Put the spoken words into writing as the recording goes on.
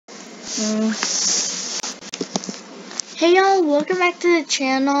Mm. Hey y'all, welcome back to the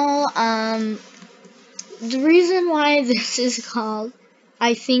channel. The reason why this is called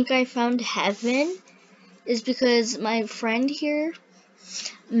I Think I Found Heaven is because my friend here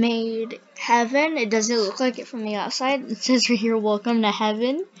made heaven. It doesn't look like it from the outside. It says right here, welcome to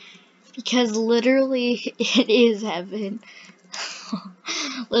heaven, because literally it is heaven.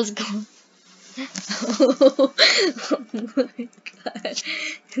 Let's go. Oh my god,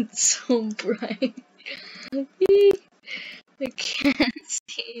 it's so bright. I can't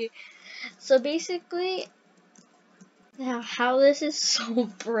see. So basically, how this is so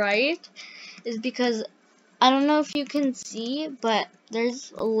bright is because I don't know if you can see, but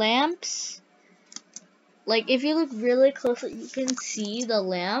there's lamps. Like if you look really closely, you can see the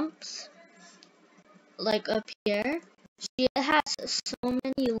lamps. Like up here, she has so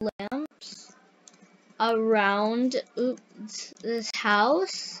many lamps around this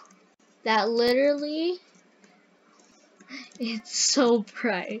house that literally it's so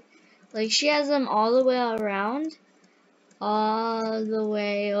bright. Like she has them all the way around, all the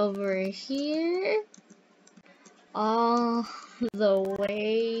way over here, all the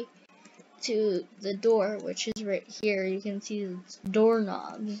way to the door, which is right here. You can see the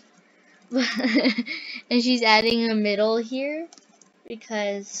doorknobs. And she's adding a middle here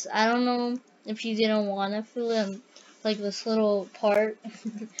because I don't know if she didn't want to fill in like this little part.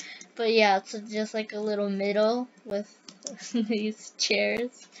 But yeah, it's just like a little middle with these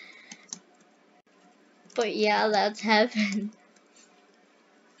chairs. But yeah, that's heaven.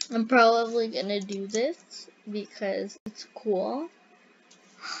 I'm probably gonna do this because it's cool.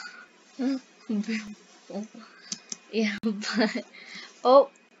 Yeah, but oh,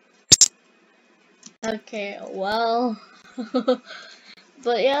 okay, well,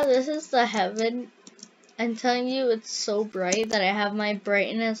 but yeah, this is the heaven. I'm telling you, it's so bright that I have my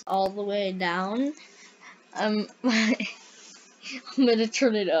brightness all the way down. I'm gonna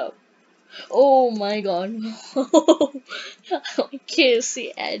turn it up. Oh my god, I can't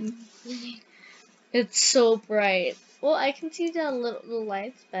see anything. It's so bright. Well, I can see the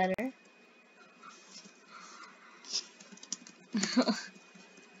lights better.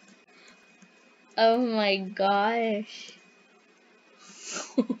 Oh my gosh.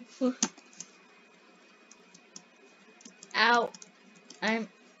 Ow. I'm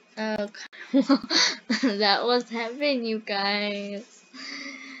that was heaven, you guys.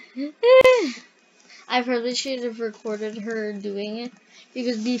 I probably should have recorded her doing it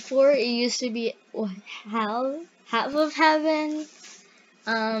because before it used to be half of heaven.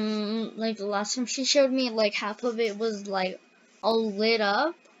 Like the last time she showed me, like half of it was like all lit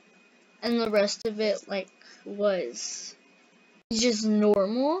up, and the rest of it like was just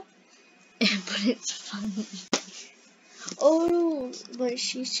normal. But it's funny. Oh, what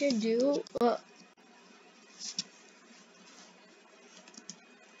she should do?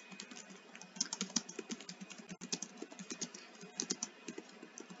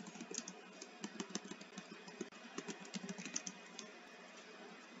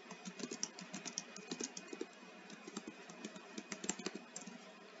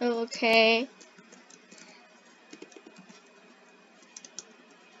 Okay.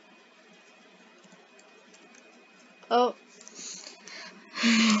 Oh.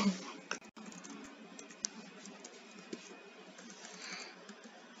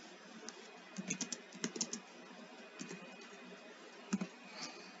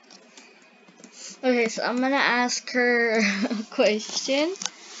 Okay, so I'm gonna ask her a question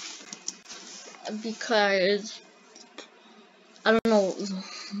because I don't know,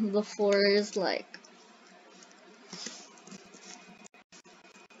 the floor is like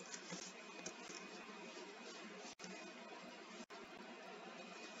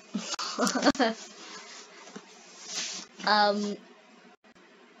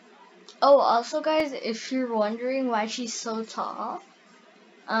oh, also guys, if you're wondering why she's so tall,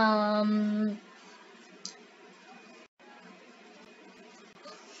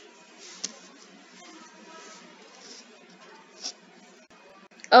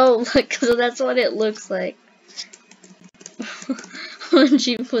 oh, look, so that's what it looks like when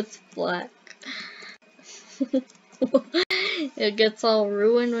she puts black. It gets all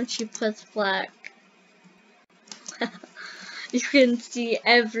ruined when she puts black. You can see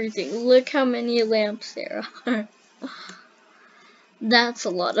everything. Look how many lamps there are. That's a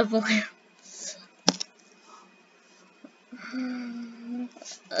lot of lamps.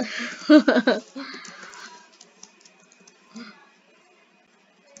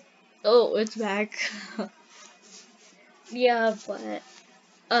 Oh, it's back. Yeah, but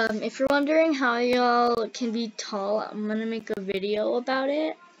if you're wondering how y'all can be tall, I'm gonna make a video about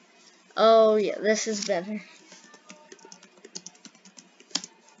it. Oh yeah, this is better.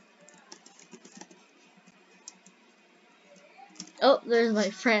 Oh, there's my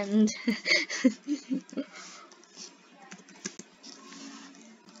friend.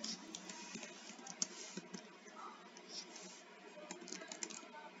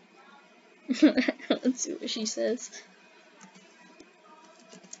 Let's see what she says.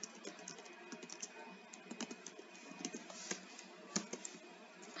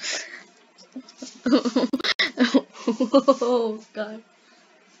 Oh god.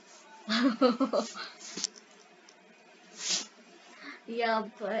 Yeah,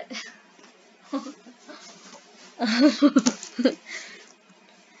 but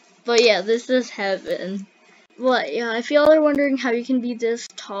but yeah, this is heaven. But yeah, if y'all are wondering how you can be this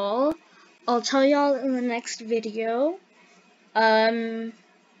tall, I'll tell y'all in the next video. And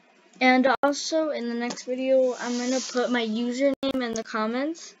also in the next video, I'm gonna put my username in the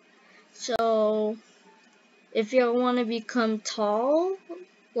comments. So if y'all want to become tall,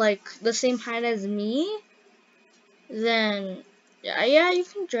 like the same height as me, then yeah, you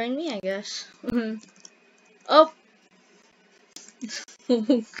can join me, I guess. Oh.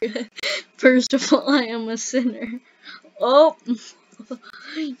 Okay. First of all, I am a sinner. Oh.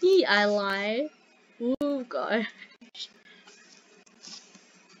 I lie. Oh god.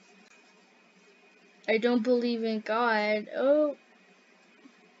 I don't believe in God. Oh.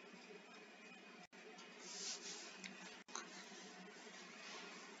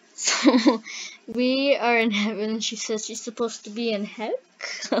 So, we are in heaven. She says she's supposed to be in heck.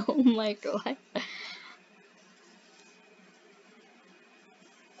 Oh my god.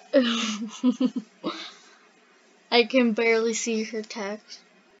 I can barely see her text.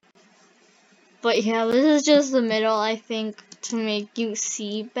 But yeah, this is just the middle, I think, to make you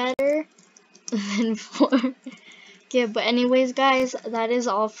see better than before. Yeah, but anyways, guys, that is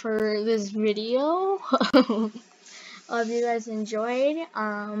all for this video. I hope you guys enjoyed.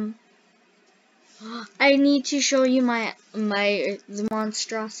 I need to show you the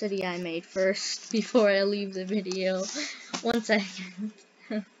monstrosity I made first before I leave the video. 1 second.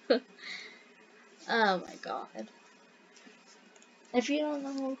 Oh my god. If you don't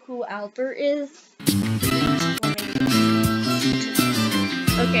know who Albert is,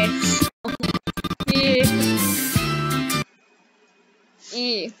 okay.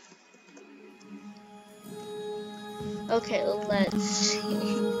 Okay, let's see.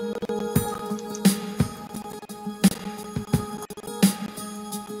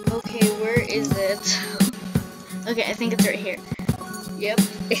 Okay, where is it? Okay, I think it's right here. Yep,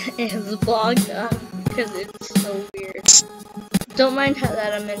 it's blocked up because it's so weird. Don't mind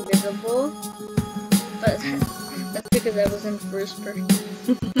that I'm invisible, but that's because I was in first person.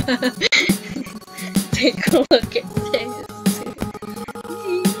 Take a look at this.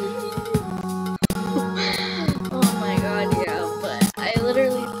 Oh my god, yeah, but I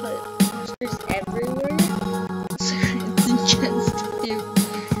literally put monsters everywhere, so it's just cute.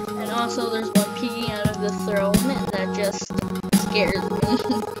 And also there's one peeking out of the throne that just scares me.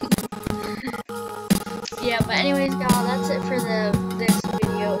 Yeah, but anyways, y'all, that's it for this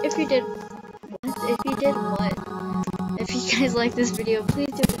video. If you did what? If you guys like this video, please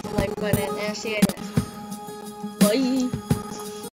do hit the like button, and I'll see you next time.